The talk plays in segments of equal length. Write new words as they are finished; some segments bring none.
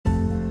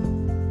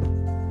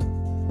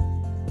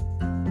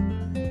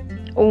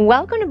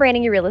Welcome to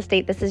Branding Your Real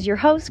Estate. This is your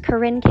host,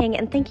 Corinne King,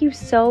 and thank you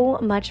so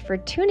much for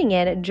tuning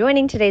in,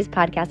 joining today's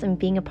podcast, and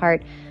being a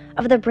part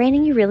of the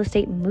Branding Your Real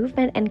Estate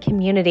movement and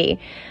community.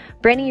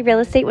 Branding Your Real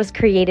Estate was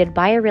created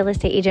by a real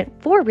estate agent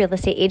for real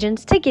estate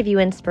agents to give you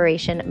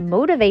inspiration,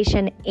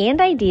 motivation,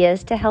 and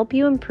ideas to help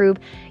you improve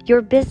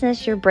your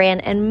business, your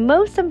brand, and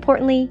most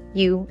importantly,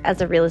 you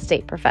as a real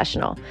estate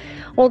professional.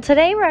 Well,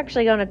 today we're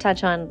actually going to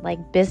touch on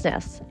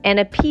business and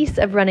a piece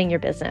of running your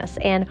business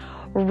and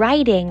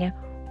writing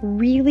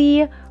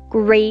really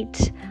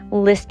great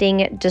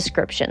listing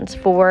descriptions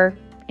for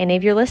any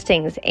of your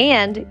listings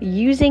and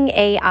using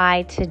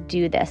AI to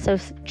do this. So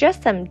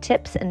just some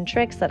tips and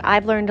tricks that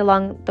I've learned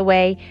along the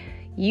way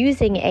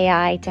using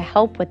AI to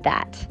help with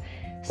that.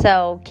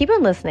 So keep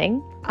on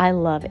listening. I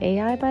love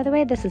AI, by the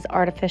way. This is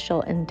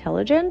artificial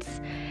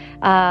intelligence.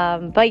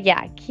 But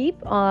yeah,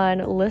 keep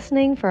on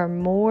listening for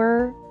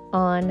more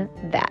on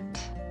that.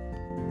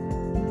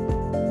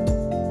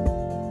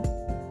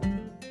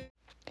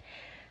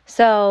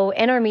 So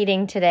in our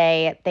meeting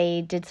today,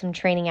 they did some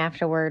training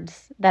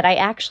afterwards that I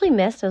actually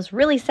missed. I was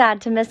really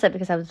sad to miss it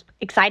because I was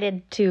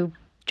excited to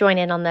join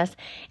in on this.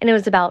 And it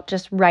was about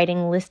just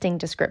writing listing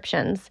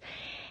descriptions.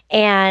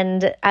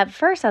 And at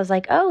first I was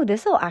like, oh,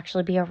 this will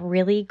actually be a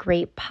really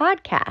great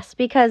podcast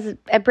because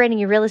at Branding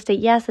Your Real Estate,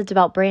 yes, it's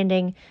about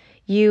branding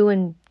you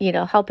and,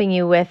 helping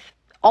you with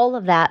all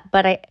of that.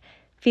 But I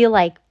feel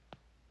like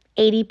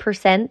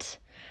 80%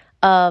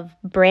 of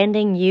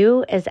branding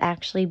you is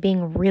actually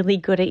being really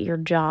good at your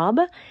job,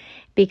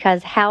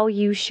 because how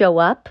you show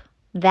up,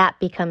 that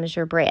becomes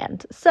your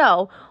brand.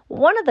 So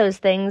one of those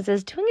things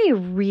is doing a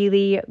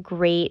really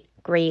great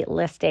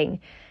listing.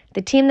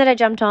 The team that I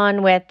jumped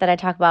on with, that I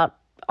talk about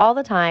all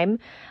the time,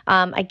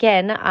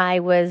 again, I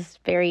was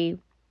very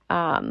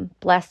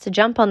blessed to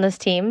jump on this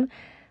team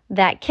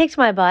that kicked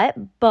my butt,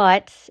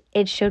 but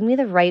it showed me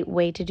the right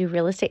way to do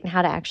real estate and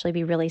how to actually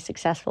be really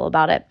successful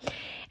about it.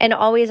 And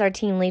always our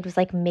team lead was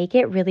like, make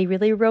it really,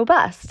 really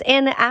robust.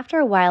 And after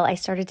a while, I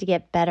started to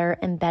get better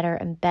and better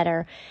and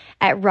better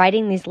at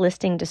writing these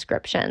listing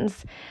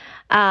descriptions.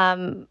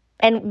 And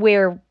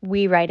where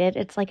we write it,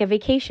 it's like a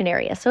vacation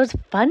area. So it's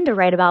fun to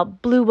write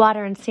about blue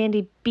water and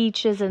sandy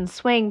beaches and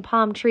swaying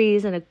palm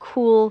trees and a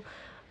cool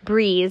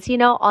breeze.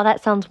 All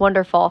that sounds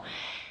wonderful.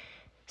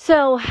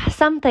 So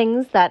some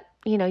things that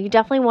you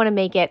definitely want to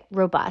make it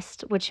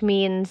robust, which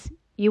means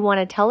you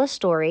want to tell a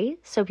story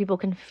so people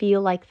can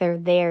feel like they're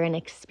there and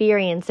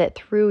experience it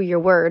through your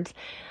words.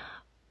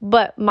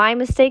 But my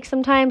mistake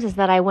sometimes is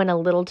that I went a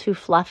little too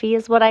fluffy,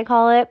 is what I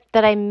call it,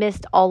 that I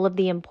missed all of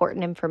the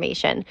important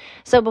information.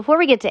 So before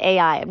we get to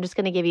AI, I'm just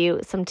going to give you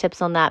some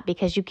tips on that,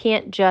 because you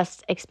can't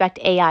just expect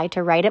AI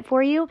to write it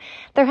for you.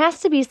 There has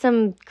to be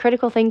some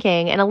critical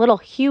thinking and a little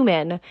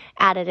human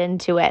added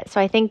into it. So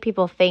I think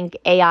people think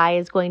AI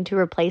is going to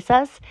replace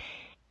us.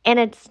 And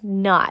it's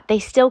not. They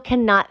still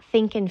cannot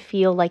think and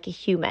feel like a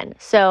human.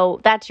 So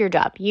that's your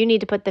job. You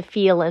need to put the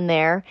feel in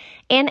there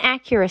and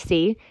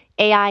accuracy.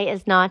 AI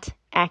is not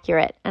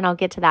accurate, and I'll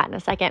get to that in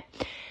a second.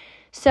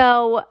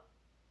 So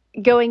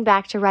going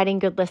back to writing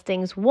good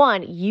listings,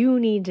 one, you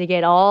need to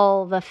get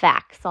all the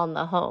facts on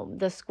the home,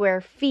 the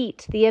square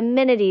feet, the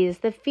amenities,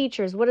 the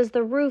features. What is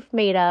the roof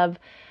made of?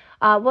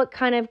 What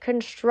kind of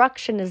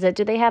construction is it?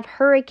 Do they have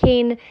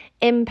hurricane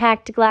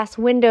impact glass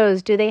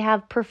windows? Do they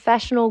have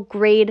professional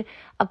grade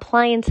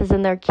appliances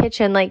in their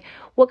kitchen?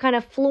 What kind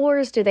of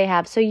floors do they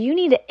have? So you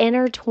need to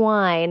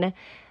intertwine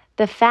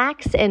the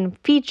facts and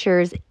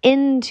features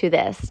into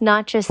this,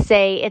 not just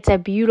say it's a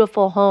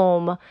beautiful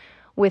home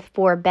with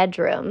 4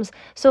 bedrooms.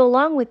 So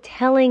along with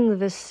telling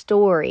the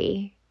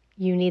story,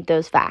 you need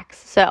those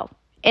facts. So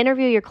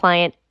interview your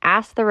client,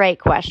 ask the right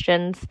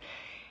questions,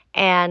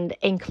 and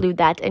include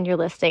that in your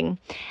listing.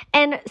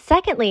 And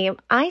secondly,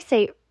 I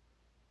say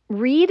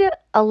read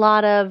a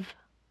lot of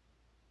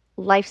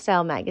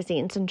lifestyle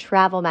magazines and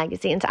travel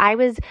magazines.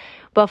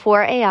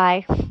 Before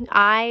AI,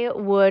 I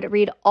would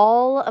read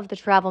all of the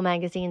travel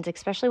magazines,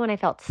 especially when I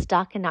felt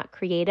stuck and not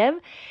creative.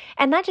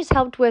 And that just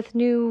helped with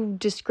new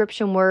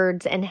description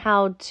words and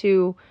how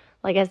to,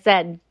 like I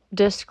said,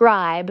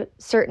 describe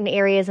certain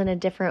areas in a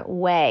different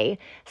way.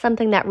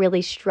 Something that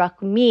really struck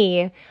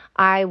me,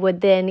 I would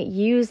then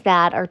use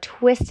that or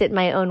twist it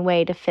my own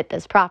way to fit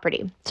this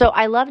property. So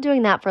I love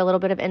doing that for a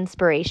little bit of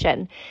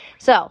inspiration.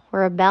 So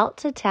we're about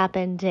to tap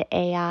into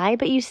AI,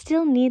 but you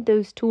still need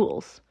those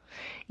tools.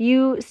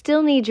 You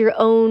still need your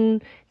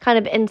own kind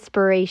of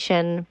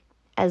inspiration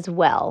as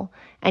well.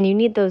 And you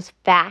need those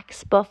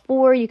facts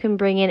before you can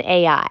bring in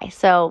AI.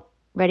 So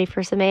ready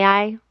for some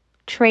AI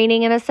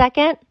training in a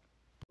second?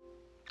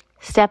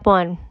 Step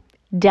 1,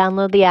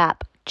 download the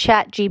app,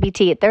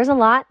 ChatGPT. There's a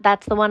lot.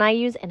 That's the one I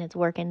use, and it's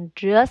working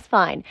just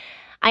fine.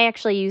 I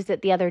actually used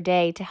it the other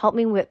day to help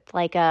me with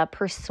a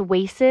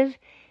persuasive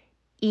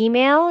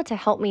email to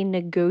help me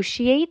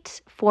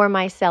negotiate for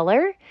my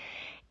seller,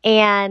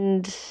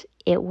 and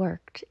it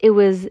worked. It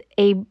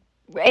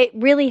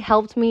really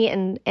helped me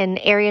in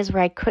areas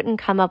where I couldn't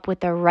come up with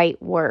the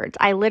right words.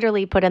 I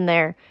literally put in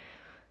there,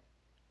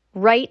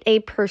 write a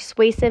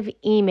persuasive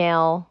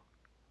email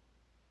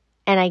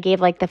and I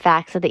gave like the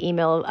facts of the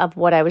email of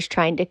what I was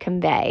trying to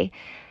convey.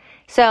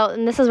 So,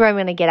 and this is where I'm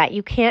going to get at.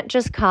 You can't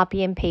just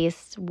copy and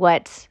paste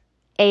what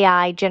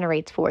AI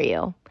generates for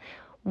you.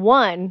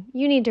 One,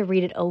 you need to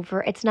read it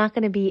over. It's not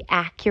going to be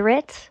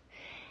accurate.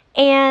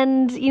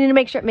 And you need to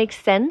make sure it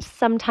makes sense.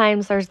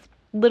 Sometimes there's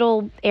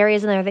little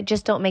areas in there that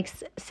just don't make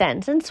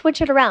sense, and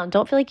switch it around.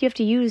 Don't feel like you have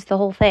to use the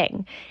whole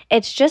thing.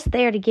 It's just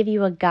there to give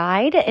you a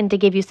guide and to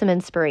give you some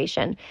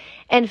inspiration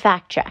and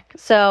fact check.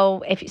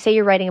 So if you say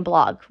you're writing a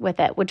blog with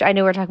it, which I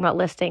know we're talking about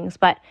listings,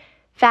 but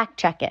fact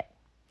check it.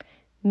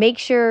 Make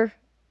sure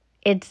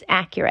it's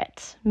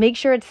accurate. Make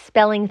sure it's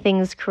spelling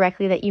things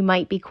correctly that you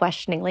might be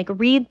questioning. Like,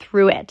 read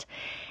through it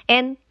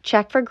and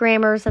check for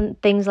grammars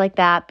and things like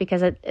that,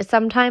 because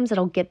sometimes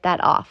it'll get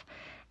that off.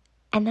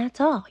 And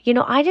that's all.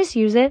 I just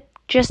use it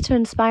just to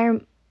inspire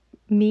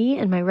me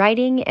and my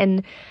writing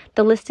and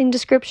the listing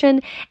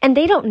description. And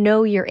they don't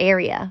know your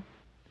area.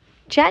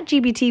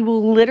 ChatGPT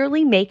will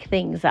literally make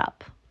things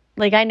up.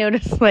 Like, I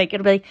noticed, like,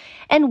 it'll be like,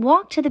 and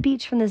walk to the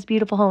beach from this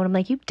beautiful home. And I'm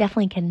like, you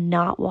definitely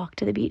cannot walk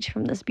to the beach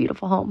from this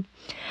beautiful home.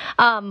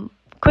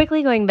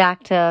 Quickly going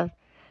back to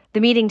the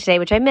meeting today,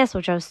 which I missed,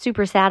 which I was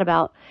super sad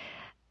about.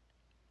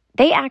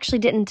 They actually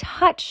didn't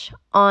touch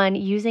on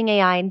using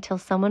AI until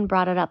someone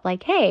brought it up.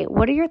 Like, hey,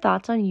 what are your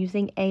thoughts on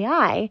using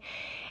AI?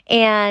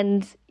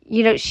 And,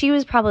 she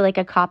was probably like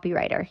a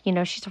copywriter.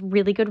 She's a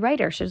really good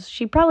writer.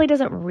 She probably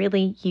doesn't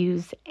really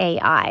use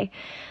AI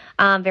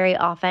very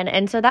often.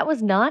 And so that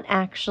was not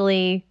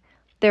actually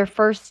their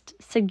first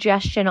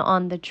suggestion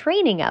on the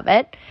training of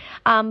it.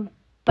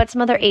 But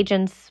some other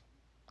agents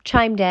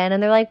chimed in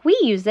and they're like, we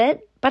use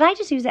it, but I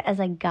just use it as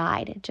a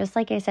guide. Just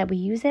like I said, we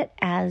use it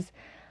as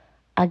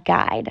a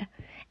guide.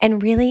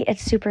 And really,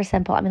 it's super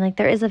simple. I mean, like,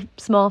 there is a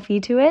small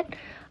fee to it,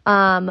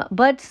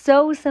 but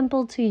so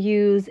simple to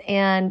use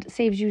and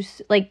saves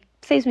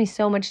me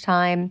so much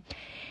time.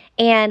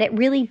 And it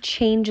really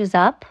changes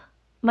up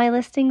my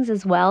listings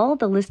as well,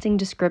 the listing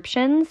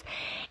descriptions.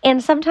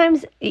 And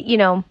sometimes,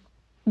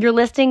 your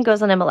listing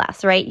goes on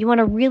MLS, right? You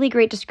want a really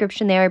great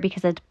description there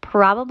because it's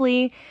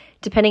probably,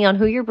 depending on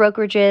who your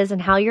brokerage is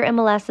and how your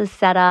MLS is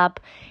set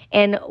up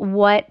and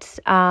what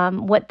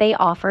they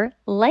offer,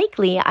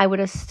 likely I would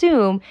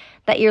assume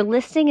that your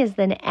listing is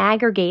then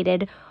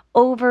aggregated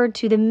over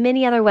to the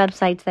many other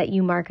websites that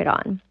you market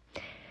on.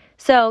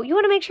 So you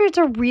want to make sure it's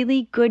a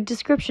really good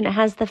description. It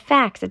has the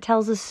facts. It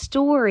tells a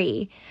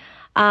story.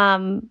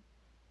 And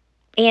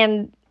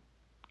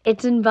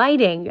it's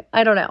inviting.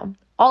 I don't know.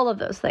 All of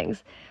those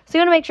things. So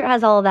you want to make sure it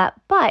has all of that.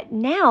 But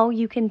now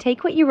you can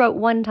take what you wrote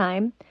one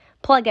time,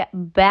 plug it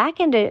back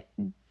into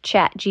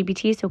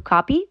ChatGPT, so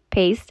copy,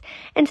 paste,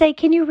 and say,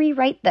 can you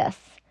rewrite this?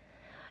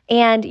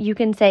 And you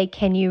can say,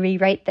 can you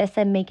rewrite this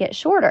and make it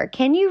shorter?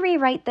 Can you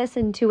rewrite this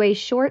into a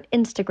short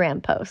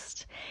Instagram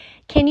post?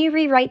 Can you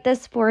rewrite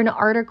this for an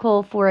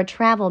article for a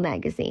travel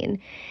magazine?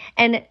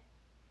 And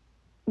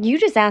you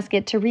just ask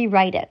it to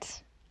rewrite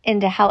it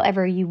into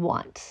however you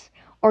want,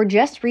 or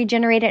just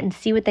regenerate it and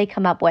see what they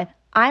come up with.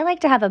 I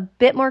like to have a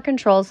bit more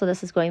control, so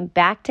this is going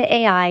back to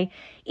AI,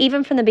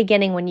 even from the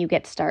beginning when you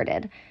get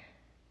started.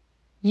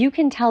 You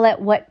can tell it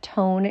what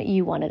tone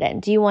you want it in.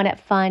 Do you want it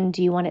fun?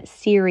 Do you want it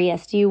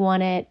serious? Do you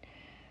want it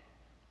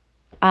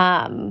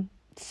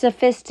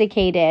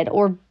sophisticated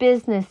or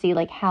businessy?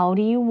 Like, how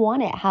do you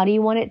want it? How do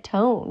you want it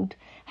toned?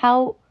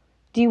 How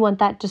do you want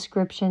that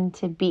description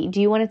to be? Do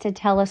you want it to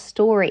tell a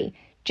story?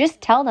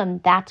 Just tell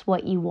them that's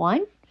what you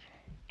want,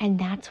 and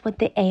that's what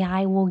the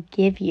AI will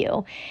give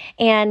you.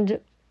 And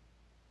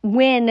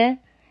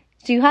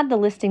so you have the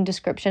listing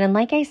description, and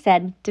like I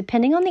said,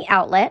 depending on the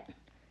outlet,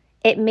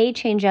 it may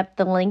change up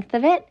the length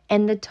of it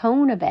and the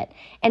tone of it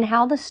and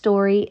how the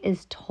story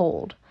is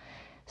told.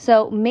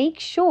 So make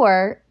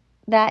sure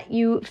that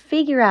you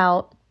figure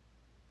out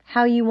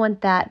how you want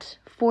that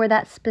for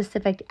that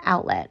specific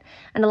outlet.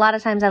 And a lot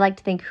of times I like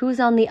to think, who's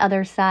on the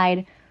other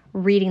side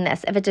reading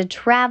this? If it's a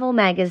travel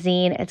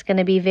magazine, it's going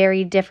to be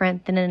very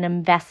different than an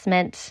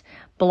investment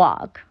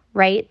blog,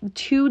 right?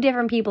 Two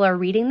different people are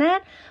reading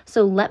that.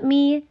 So let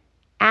me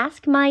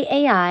ask my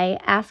AI,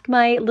 ask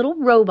my little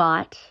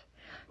robot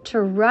to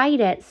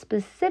write it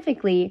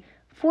specifically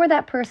for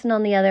that person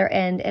on the other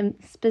end and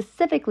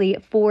specifically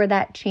for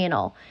that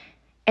channel.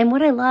 And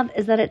what I love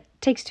is that it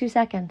takes 2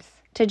 seconds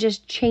to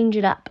just change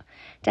it up,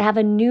 to have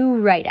a new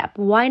write-up.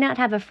 Why not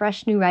have a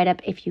fresh new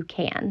write-up if you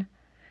can?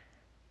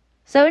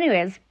 So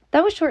anyways,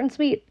 that was short and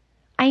sweet.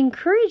 I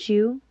encourage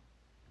you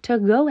to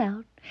go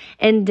out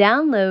and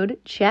download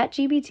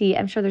ChatGPT.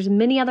 I'm sure there's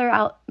many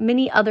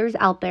others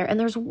out there, and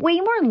there's way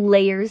more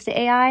layers to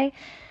AI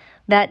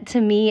that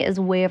to me is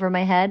way over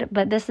my head,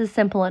 but this is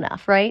simple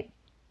enough, right?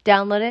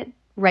 Download it,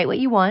 write what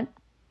you want.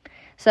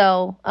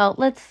 So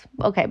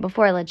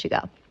before I let you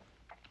go.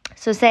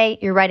 So say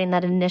you're writing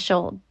that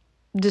initial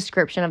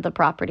description of the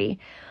property.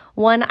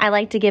 1, I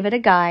like to give it a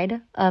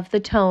guide of the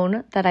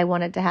tone that I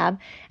want it to have.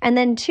 And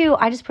then 2,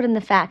 I just put in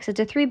the facts. It's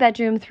a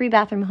 3-bedroom,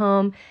 3-bathroom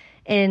home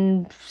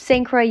in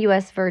St. Croix,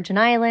 U.S. Virgin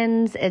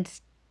Islands.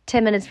 It's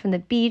 10 minutes from the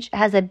beach. It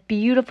has a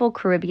beautiful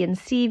Caribbean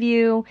sea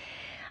view.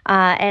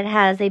 It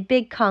has a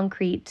big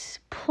concrete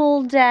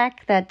pool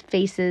deck that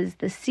faces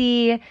the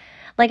sea.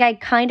 Like, I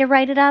kind of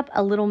write it up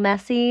a little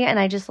messy, and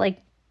I just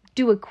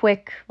do a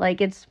quick,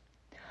 it's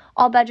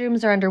all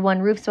bedrooms are under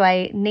one roof. So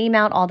I name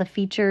out all the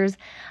features.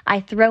 I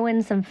throw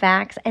in some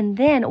facts. And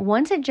then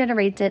once it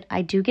generates it,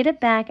 I do get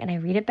it back and I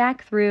read it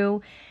back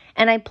through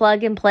and I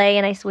plug and play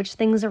and I switch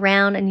things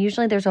around. And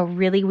usually there's a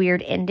really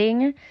weird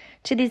ending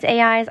to these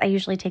AIs. I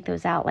usually take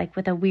those out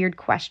with a weird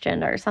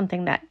question or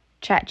something that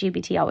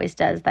ChatGPT always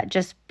does that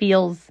just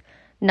feels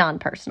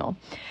non-personal.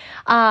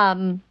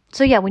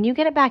 So yeah, when you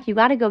get it back, you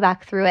got to go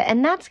back through it.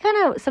 And that's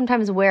kind of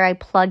sometimes where I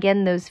plug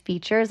in those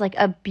features, like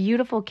a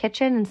beautiful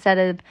kitchen instead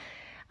of,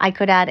 I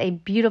could add a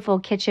beautiful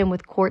kitchen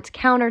with quartz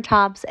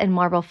countertops and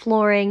marble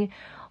flooring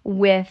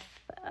with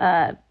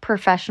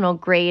professional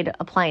grade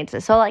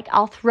appliances. So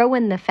I'll throw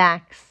in the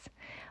facts,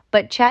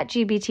 but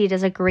ChatGPT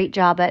does a great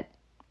job at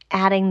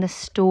adding the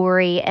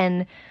story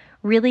and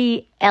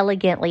really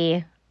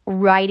elegantly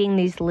writing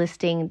these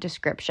listing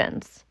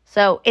descriptions.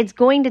 So it's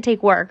going to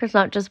take work. It's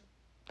not just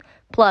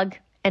plug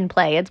and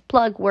play. It's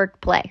plug, work,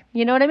 play.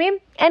 You know what I mean?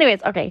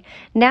 Anyways, okay.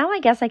 Now I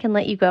guess I can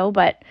let you go,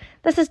 but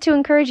this is to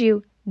encourage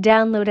you.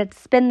 Download it,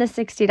 spend the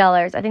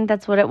 $60. I think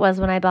that's what it was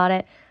when I bought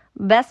it.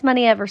 Best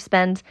money ever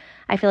spent.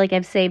 I feel like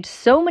I've saved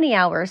so many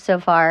hours so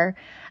far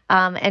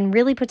and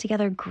really put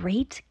together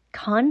great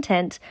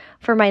content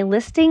for my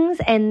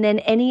listings and then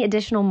any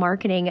additional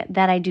marketing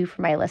that I do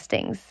for my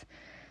listings.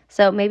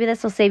 So maybe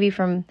this will save you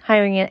from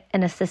hiring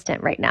an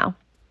assistant right now.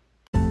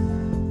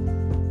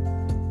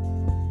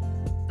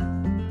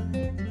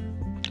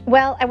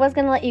 Well, I was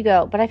going to let you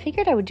go, but I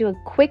figured I would do a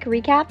quick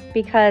recap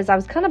because I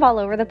was kind of all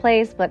over the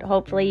place, but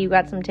hopefully you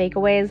got some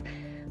takeaways.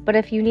 But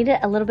if you need it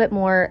a little bit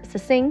more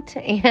succinct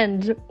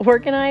and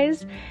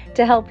organized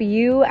to help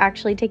you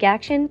actually take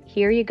action,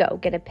 here you go.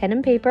 Get a pen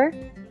and paper.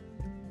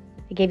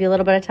 I gave you a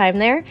little bit of time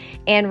there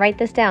and write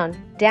this down.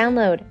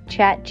 Download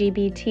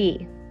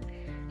ChatGPT.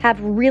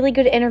 Have really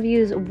good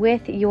interviews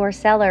with your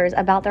sellers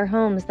about their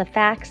homes, the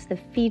facts, the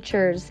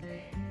features,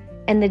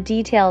 and the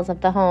details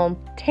of the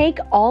home. Take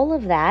all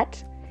of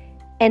that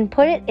and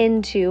put it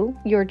into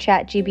your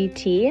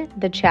ChatGPT,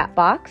 the chat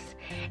box,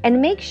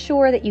 and make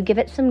sure that you give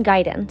it some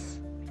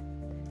guidance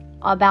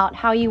about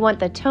how you want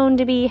the tone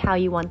to be, how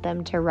you want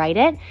them to write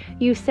it.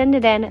 You send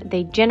it in,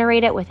 they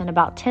generate it within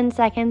about 10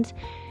 seconds.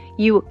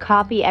 You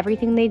copy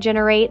everything they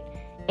generate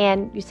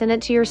and you send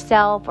it to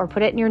yourself or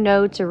put it in your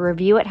notes or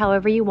review it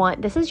however you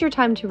want. This is your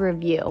time to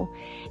review.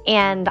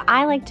 And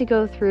I like to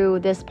go through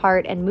this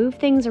part and move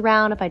things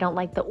around if I don't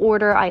like the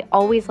order. I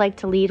always like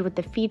to lead with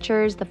the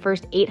features. The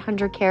first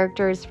 800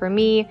 characters for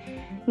me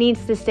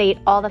needs to state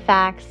all the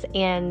facts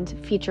and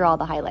feature all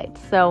the highlights.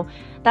 So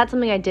that's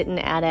something I didn't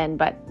add in,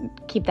 but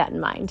keep that in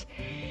mind.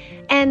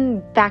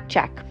 And fact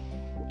check.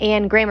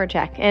 And grammar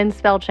check and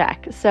spell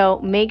check. So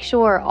make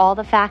sure all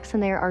the facts in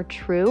there are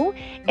true.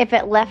 If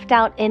it left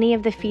out any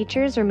of the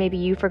features or maybe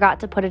you forgot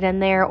to put it in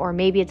there or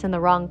maybe it's in the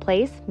wrong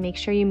place, make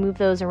sure you move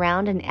those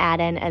around and add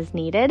in as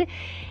needed.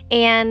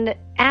 And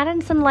add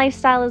in some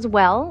lifestyle as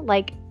well,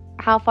 like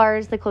how far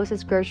is the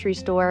closest grocery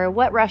store,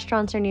 what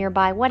restaurants are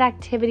nearby, what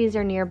activities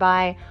are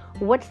nearby,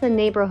 what's the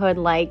neighborhood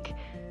like.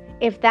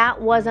 If that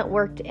wasn't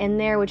worked in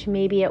there, which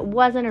maybe it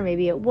wasn't or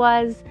maybe it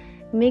was,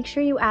 make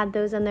sure you add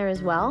those in there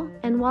as well.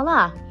 And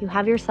voila, you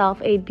have yourself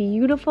a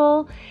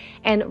beautiful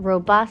and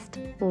robust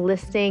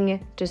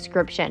listing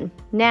description.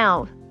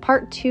 Now,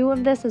 part 2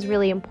 of this is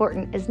really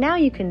important, is now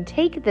you can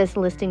take this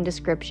listing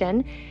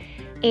description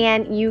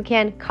and you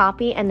can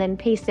copy and then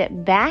paste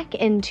it back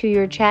into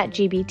your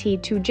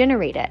ChatGPT to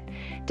generate it,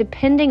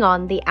 depending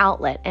on the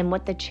outlet and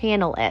what the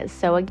channel is.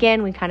 So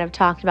again, we kind of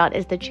talked about,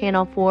 is the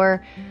channel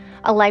for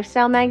a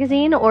lifestyle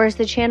magazine or is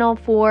the channel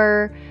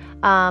for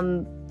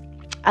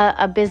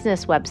a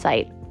business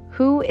website?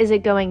 Who is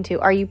it going to?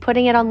 Are you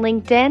putting it on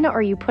LinkedIn or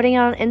are you putting it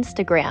on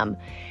Instagram?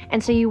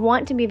 And so you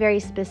want to be very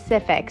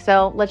specific.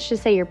 So let's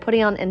just say you're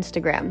putting on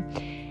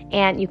Instagram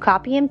and you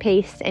copy and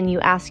paste and you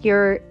ask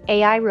your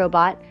AI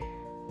robot,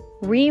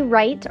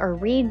 rewrite or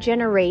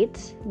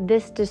regenerate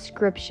this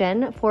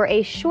description for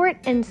a short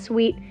and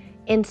sweet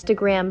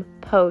Instagram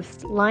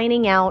post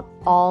lining out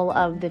all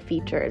of the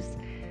features.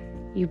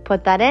 You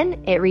put that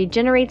in, it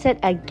regenerates it.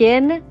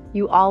 Again,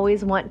 you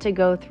always want to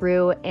go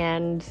through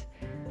and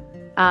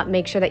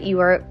make sure that you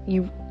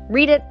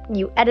read it,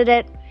 you edit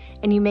it,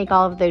 and you make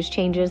all of those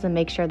changes and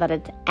make sure that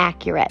it's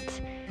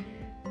accurate.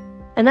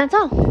 And that's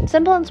all.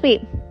 Simple and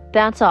sweet.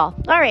 That's all.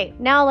 All right,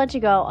 now I'll let you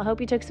go. I hope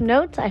you took some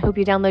notes. I hope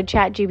you download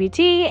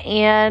ChatGPT,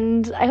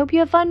 and I hope you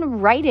have fun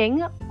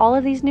writing all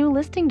of these new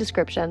listing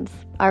descriptions.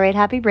 All right,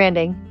 happy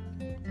branding.